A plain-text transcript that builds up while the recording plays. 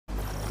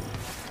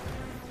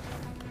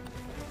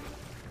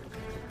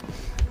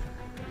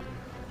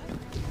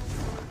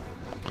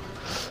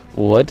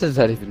What does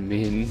that even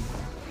mean?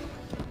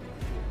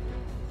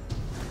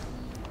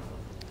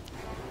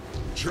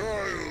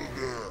 Child,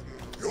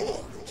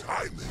 your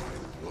timing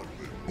would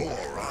be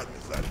more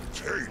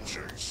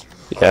advantageous.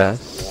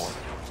 Yes.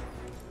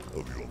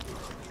 Of your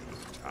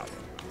particular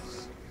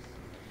talents.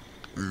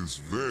 This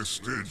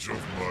vestige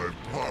of my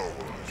power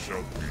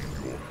shall be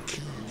your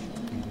key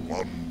to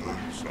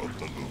wonders of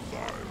the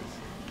Leviathan.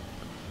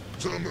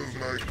 Some of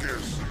my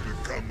guests have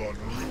become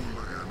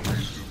unruly and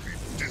need to be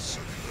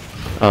disciplined.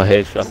 Oh,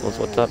 hey, Shuffles,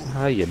 what's up?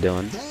 How you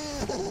doing?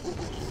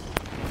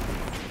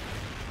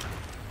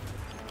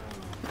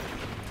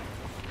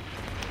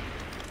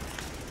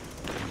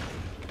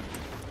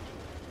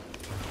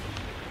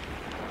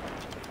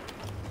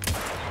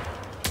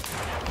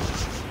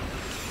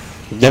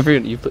 Never,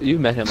 you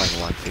met him like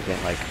once. You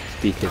can't like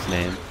speak his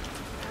name.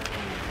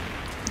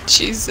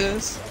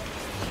 Jesus.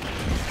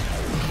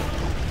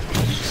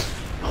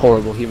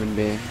 Horrible human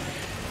being.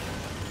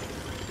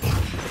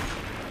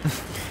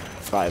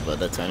 5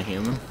 out of 10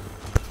 human.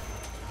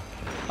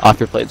 Off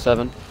your plate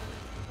 7.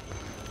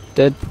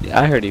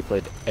 I heard he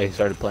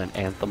started playing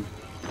Anthem.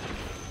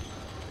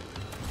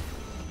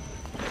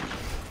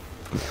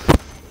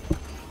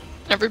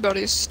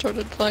 Everybody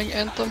started playing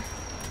Anthem.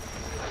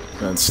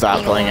 Then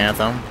stop playing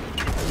Anthem.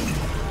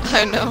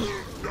 I know.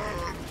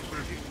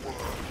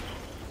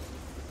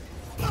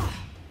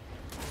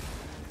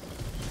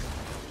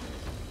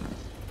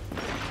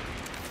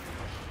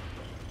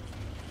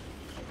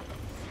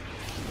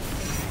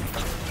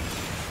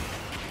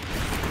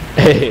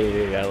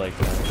 Hey, I like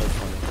that. That's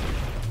funny.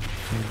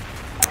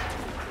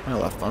 My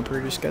left bumper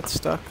just got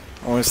stuck.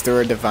 Was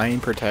there a divine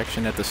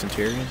protection at the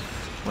Centurion?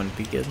 Wouldn't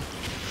be good.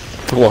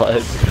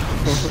 What?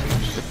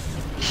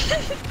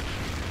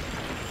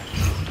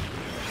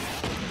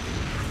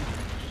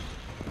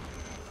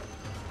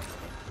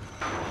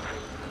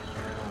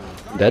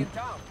 Dead?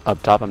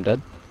 Up top, I'm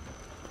dead.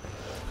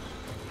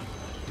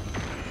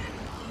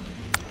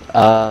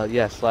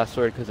 Yes, last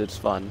word because it's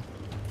fun.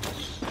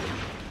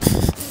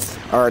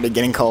 Already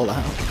getting called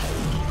out.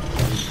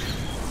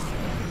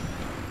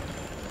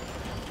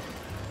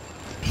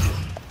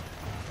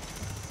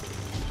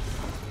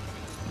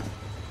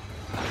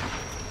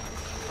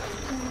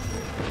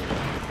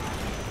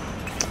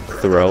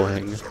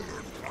 Throwing.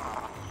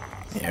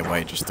 Yeah,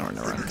 wait, just throwing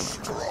the run.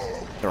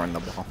 Throwing the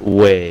ball.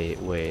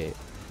 Wait.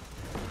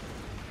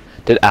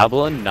 Did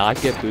Avalon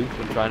not get booped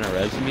when trying to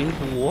res me?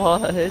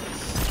 What? It's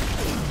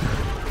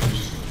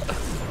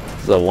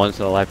a once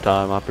in a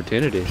lifetime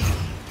opportunity.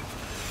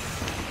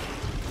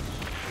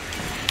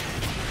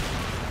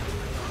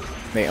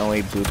 They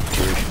only boot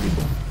Jewish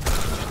people.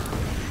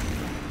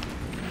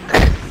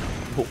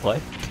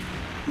 What?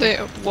 They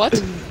what?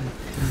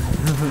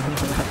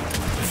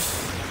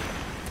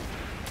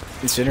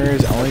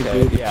 Considerers only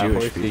boot Yeah, Jewish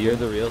Horsey, people. you're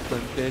the real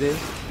Slim Shady?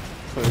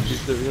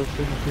 Horsey's the real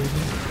Slim Shady?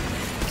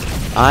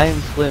 I'm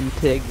Slim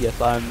Tig,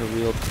 yes, I'm the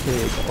real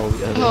Tig. Oh,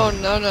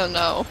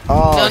 No.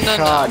 Oh No.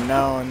 God,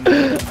 no!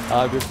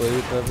 I'm your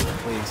favorite ever.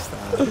 Please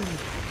stop.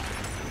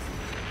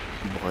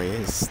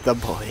 The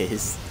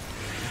boys.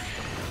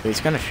 He's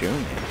gonna shoot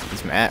me.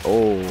 He's mad.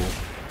 Oh.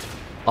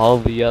 All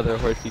the other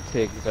Horsey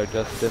Tigs are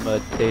just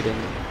imitating.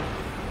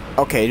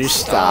 Okay, just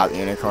stop,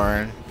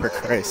 Unicorn. For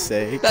Christ's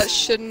sake. That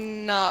should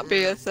not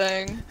be a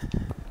thing.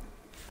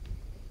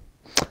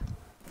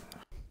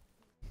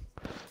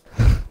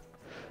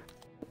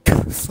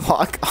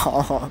 Fuck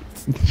off.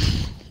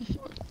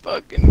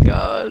 Fucking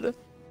god.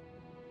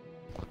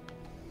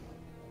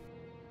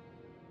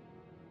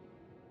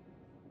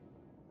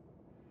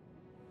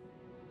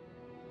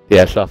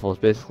 Yeah, Shuffles.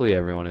 Basically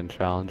everyone in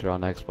Challenger on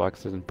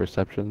Xbox is in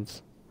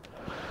Perceptions.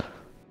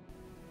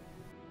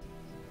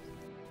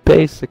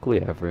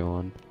 Basically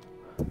everyone.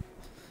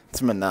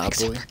 It's Monopoly.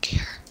 Except for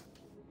Gear.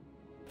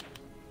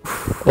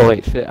 Oh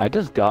wait, shit, I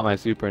just got my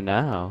super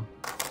now.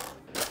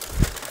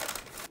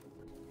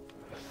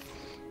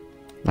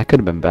 That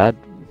could have been bad.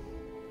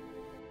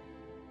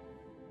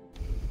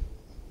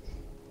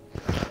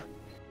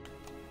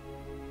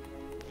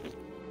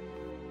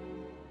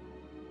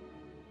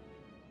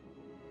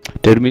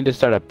 Did we mean to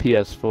start a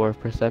PS4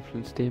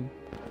 Perceptions team?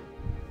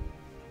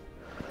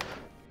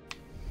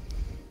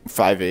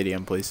 580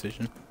 on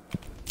PlayStation.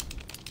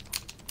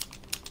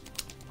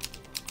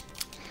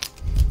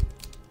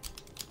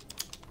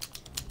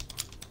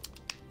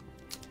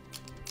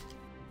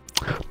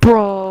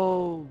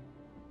 Bro!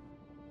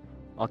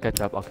 I'll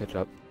catch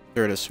up.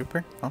 Third is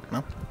super? Oh,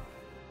 no.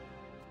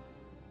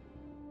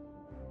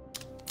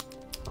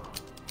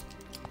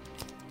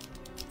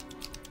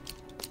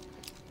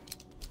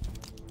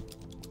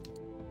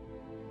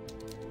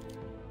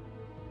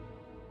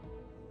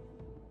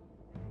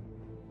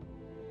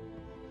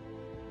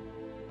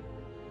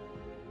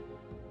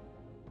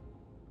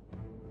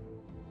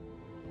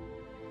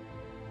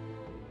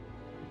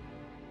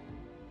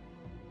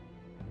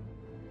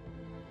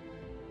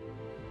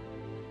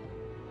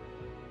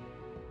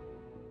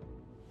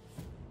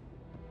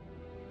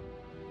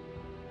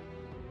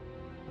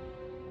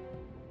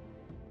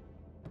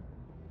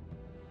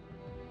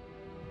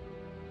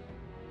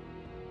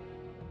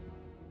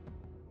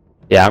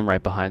 Yeah, I'm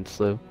right behind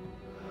Slew.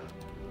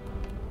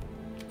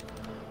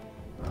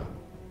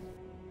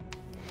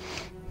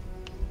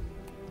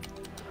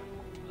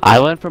 I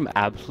went from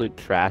absolute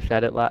trash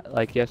at it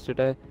like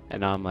yesterday,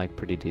 and now I'm like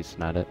pretty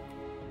decent at it.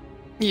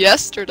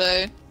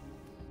 Yesterday.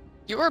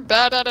 You were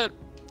bad at it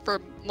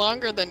for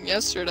longer than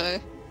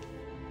yesterday.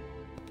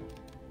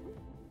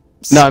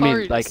 No, I mean,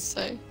 Sorry to like-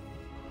 say.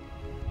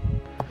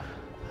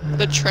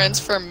 The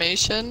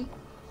transformation.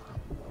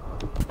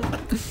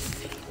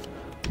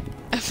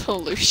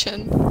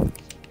 Evolution.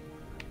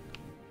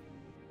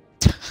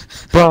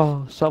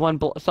 Bro, someone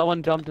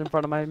jumped in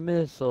front of my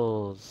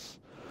missiles.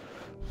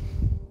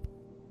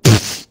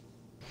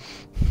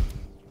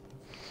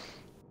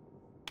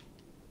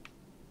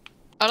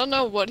 I don't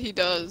know what he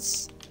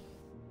does.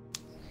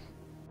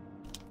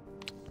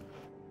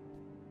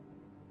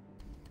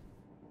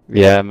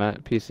 Yeah,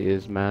 PC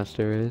is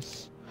master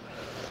is.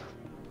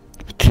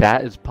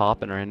 Chat is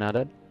popping right now,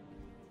 dude.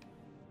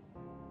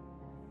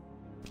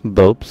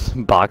 Bopes,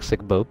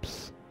 boxic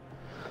bopes.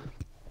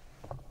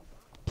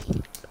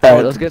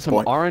 Alright, let's get some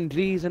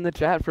RNGs in the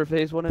chat for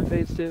phase 1 and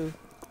phase 2.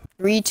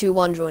 3, 2,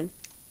 1, join.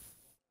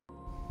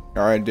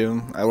 Alright,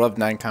 Doom. I love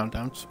 9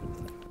 countdowns.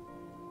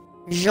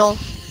 Jean.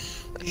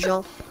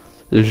 Jean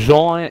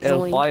Join.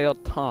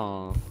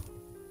 Elvayaton.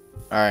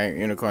 Alright,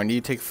 Unicorn, do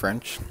you take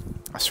French?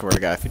 I swear to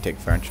God, if you take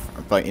French,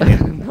 I'm fighting you.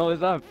 No,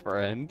 it's not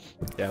French.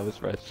 Yeah, it was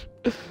French.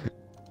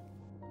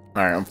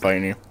 Alright, I'm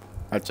fighting you.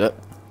 That's it.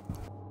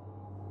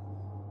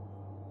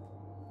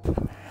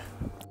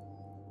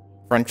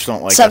 French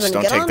don't like us,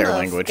 don't take their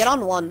language. Get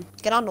on 1.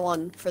 Get on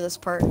 1 for this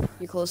part.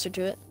 You're closer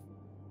to it.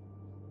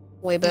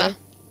 Way better.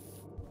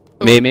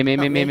 Nah. Me.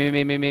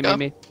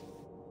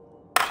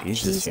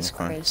 Jesus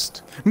Unicorn.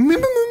 Christ. Me.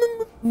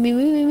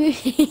 Me.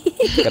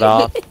 Get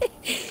off.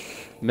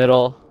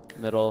 Middle.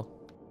 Middle.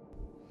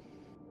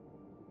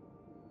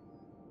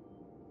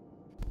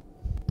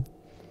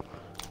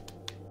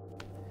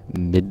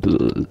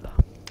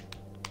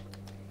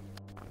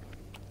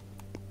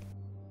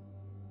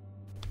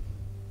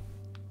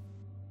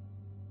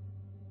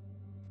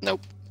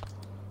 Nope.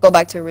 Go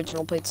back to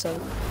original plate 7.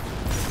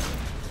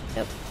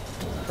 Yep.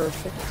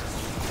 Perfect.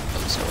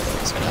 I'm sorry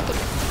what was gonna happen.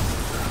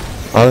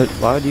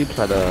 Why would you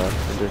try to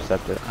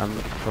intercept it? I'm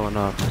going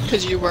up.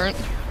 Because you weren't.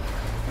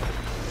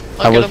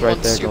 I I'll get was him right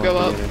once there you going go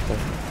up.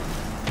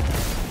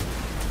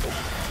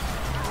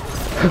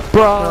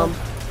 Bro!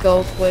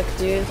 Go quick,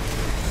 dude.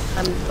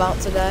 I'm about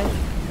to die.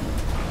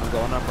 I'm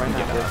going up right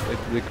now.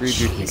 The greed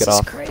you can Jesus get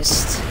off.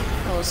 Christ.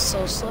 That was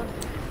so slow.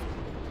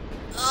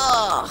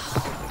 Ugh.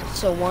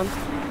 So 1.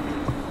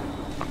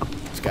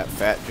 Just got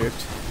fat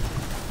dripped.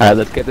 Alright,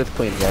 let's get this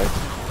clean, guys.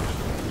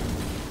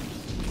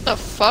 The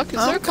fuck?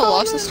 Is there a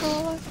Colossus still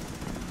alive?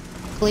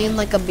 Clean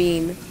like a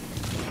bean.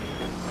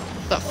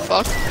 The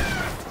fuck?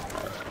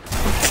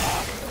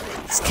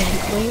 It's getting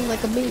clean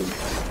like a bean.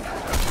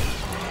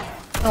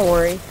 Don't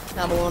worry,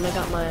 Babylon, I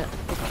got my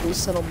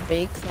nice little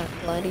bake, that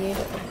gladiator.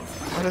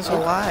 What is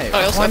alive?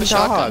 I also One have a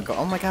shotgun. dog.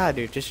 Oh my God,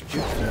 dude, just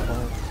juke me.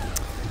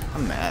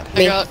 I'm mad.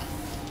 I got.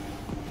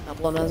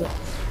 Babylon has it.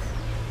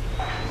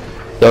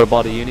 Yo,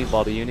 ball to uni.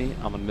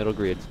 I'm on middle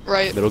grid.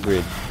 Right. Middle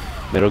grid.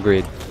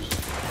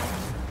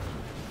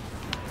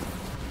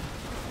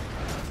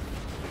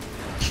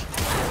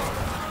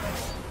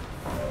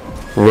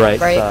 Right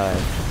side.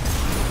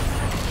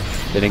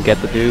 Didn't get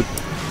the dupe.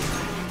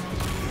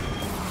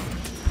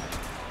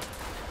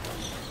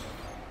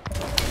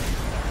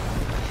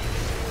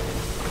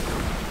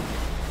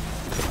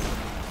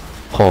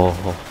 Oh,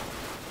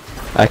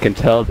 I can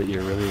tell that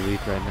you're really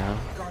weak right now.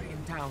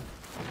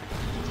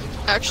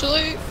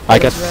 Actually, I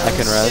can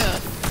res.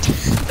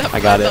 yeah. I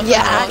got it.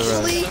 Yeah, I got the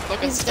actually, Gonna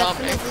fucking he's stop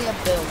me. definitely a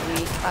bit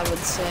weak, I would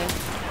say.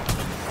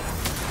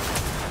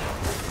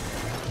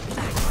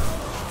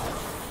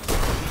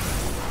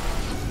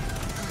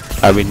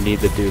 I would need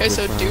the dupe. Okay,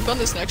 so this dupe round. on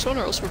this next one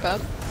or else we're bad.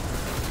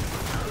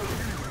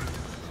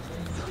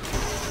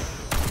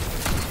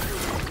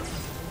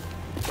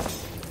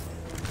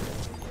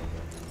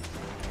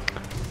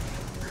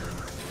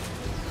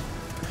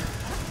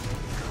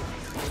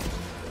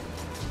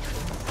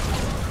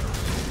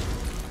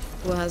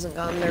 Who hasn't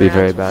gotten there? Be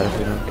very bad if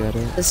we don't get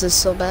it. This is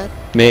so bad.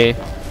 Me.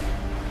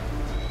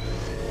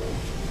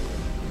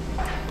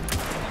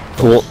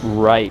 Cool.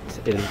 Right.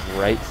 It is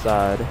right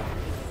side.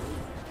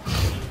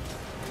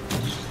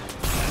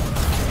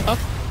 Up.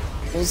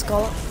 Who's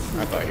call it?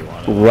 I thought you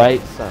wanted it.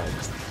 Right side.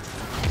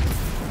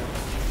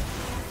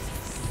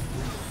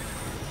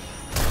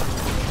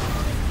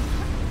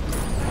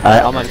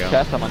 Alright, I'm on There we go.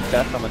 chest, I'm on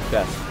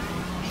chest.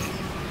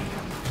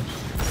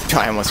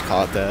 I almost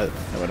caught that.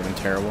 That would have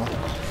been terrible.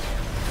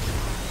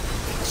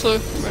 So,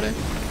 ready?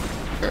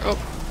 Or, oh.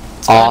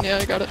 It's Off. fine, yeah,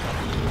 I got it.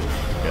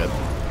 Good.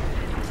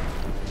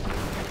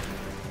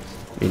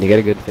 I mean, you get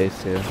a good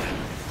face too.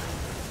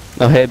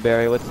 Oh, hey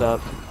Barry, what's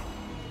up?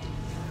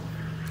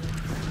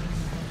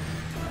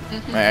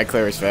 I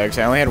clear his fags.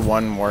 I only had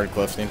 1 ward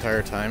glyph the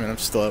entire time, and I'm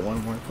still at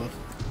 1 ward glyph.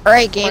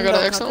 Alright, Oh game. my god,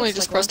 don't I accidentally cut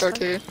this just like pressed last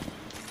time.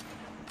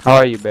 RT. How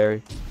are you,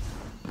 Barry?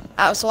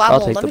 So I'll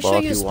Apple, take let the me ball show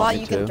if you a you want spot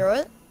me you can to. throw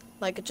it.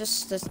 Like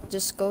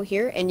just go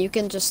here, and you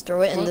can just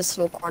throw it in this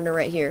little corner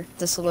right here,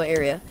 this little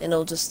area, and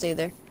it'll just stay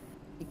there.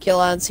 You kill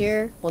odds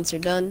here. Once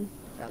you're done,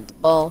 grab the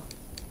ball.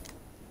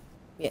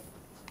 Yeah.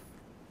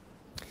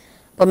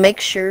 But make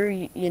sure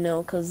you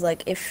know, cause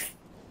like if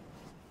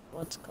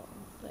what's it called,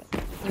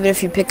 like, even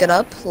if you pick it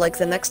up, like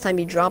the next time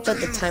you drop it,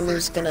 the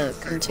timer's gonna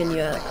continue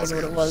as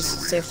what it was.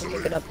 So you have to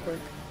pick it up quick.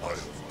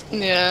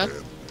 Yeah.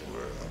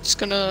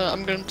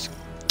 I'm gonna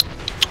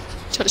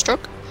try to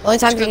stroke. The only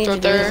time you need throw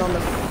to do is there.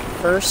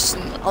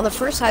 on the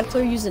first side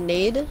player, use a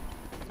nade,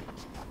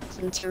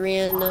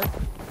 Centurion,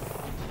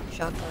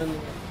 shotgun.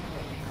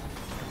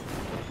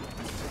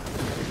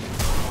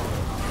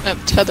 I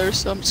have tether,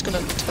 so I'm just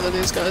gonna tether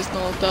these guys and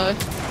I'll die.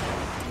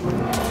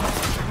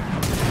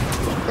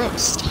 Bro,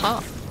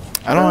 stop.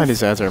 I don't know why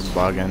these ads are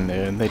bugging,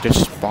 dude. They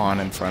just spawn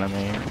in front of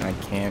me, and I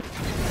can't.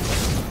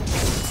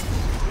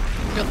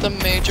 Got the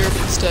major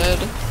instead.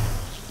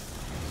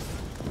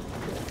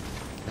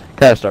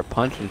 Gotta start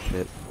punching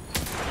shit.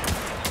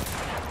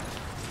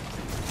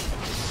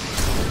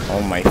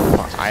 Oh my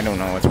fuck! I don't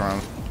know what's wrong.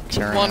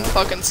 One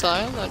fucking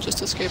Scion that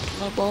just escaped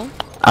my ball.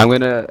 I'm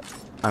gonna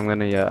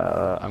intercept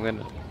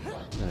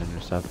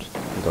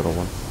the little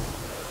one.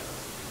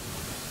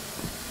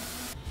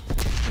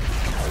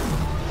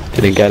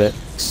 Didn't get it.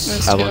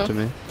 Nice Have to one go. to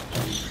me.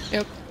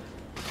 Yep.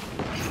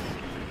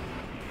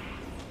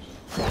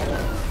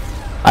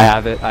 I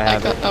have it. I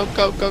have it. Oh,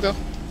 go.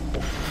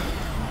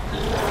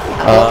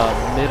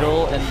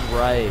 Middle and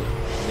right.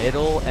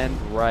 Middle and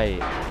right.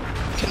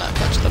 Cannot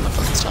catch them with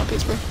fucking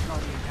stompies, bro.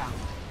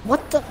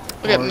 What the?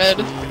 Look at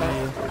mid.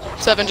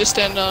 7, just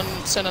stand on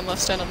left, stand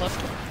on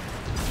left.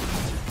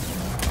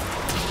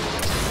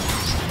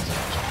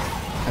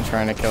 I'm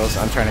trying to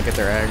get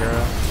their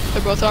aggro.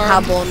 They're both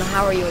armed.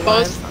 How are you alive?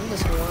 Both. I'm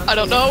just watching. I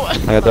don't know. I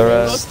got the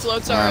Both rest.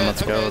 floats are Alright, it.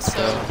 let's go, Okay, let's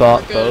so go.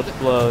 we're good. Both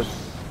floats.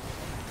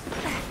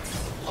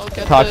 I'll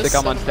get Toxic, this.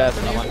 I'm on chest.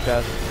 for I'm you. on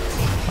chest.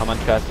 I'm on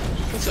chest.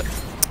 What's it?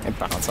 It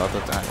bounce all the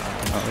time.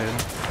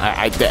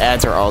 The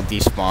ads are all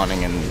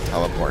despawning and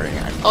teleporting.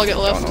 I I'll get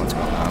don't left. know what's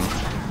going on.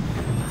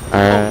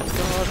 Alright. Oh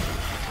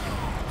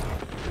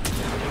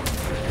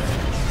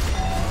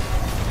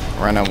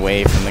Run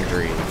away from the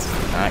greeds.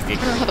 Not get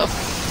god. How the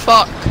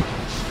fuck?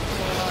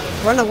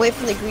 Run away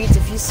from the greeds.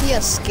 If you see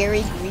a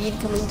scary greed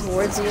coming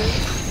towards you,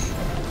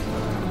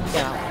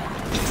 yeah.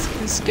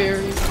 It's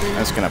scary. I'm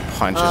just gonna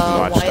punch as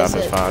much why stuff is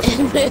as it possible.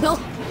 in the middle?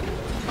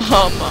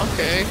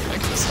 Okay. I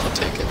guess I'll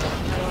take it then. I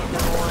don't know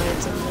why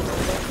it's in the middle,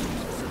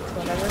 but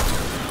whatever.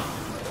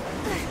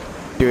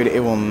 Dude,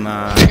 it will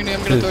not. Uni,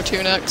 I'm gonna throw to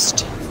you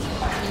next.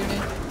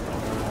 Uni.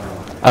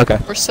 Okay.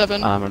 Or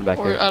 7. I'm running back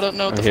or here. I don't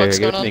know what the Here, fuck's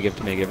give going it on.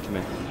 to me, give it to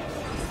me.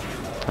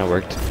 That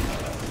worked.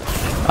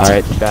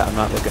 Alright, chat, I'm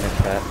not looking at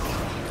chat.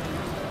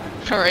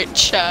 Alright,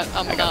 chat.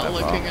 I'm got not that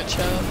looking ball. at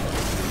chat.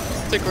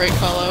 It's a great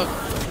call out. Why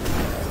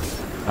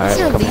is Alright,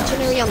 there a come on.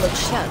 legionary on the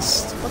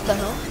chest? What the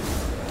hell?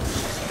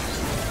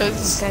 What's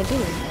this Cause guy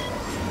doing?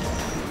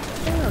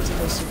 They're not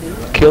supposed to do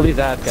that. Kill these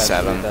ads, guys.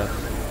 7. Kill these ads.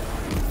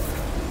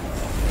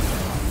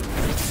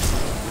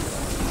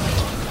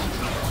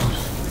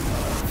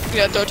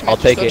 yeah, throw it to me. I'll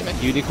just take throw it. to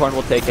me. Unicorn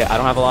will take it. I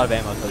don't have a lot of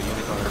ammo, so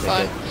Unicorn will We're take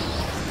fine. it.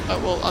 Oh,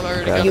 well, I'm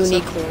already Okay. got it.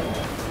 Unicorn.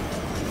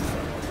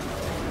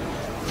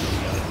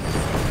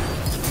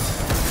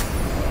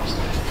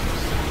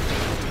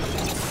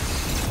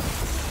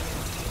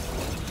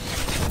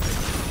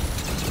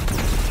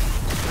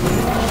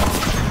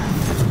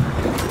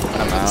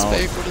 I'm It's out.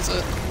 fake. What is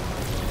it?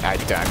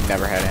 I've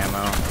never had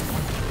ammo.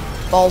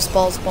 Balls. I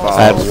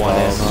have Balls. one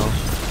ammo.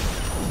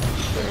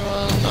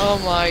 Everyone.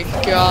 Oh my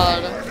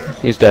god.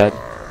 He's dead.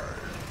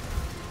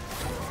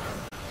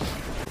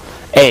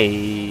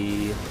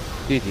 Hey.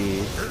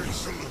 GG.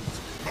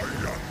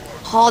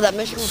 Oh, that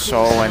mission was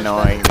So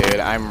annoying, dude.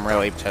 I'm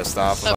really pissed off.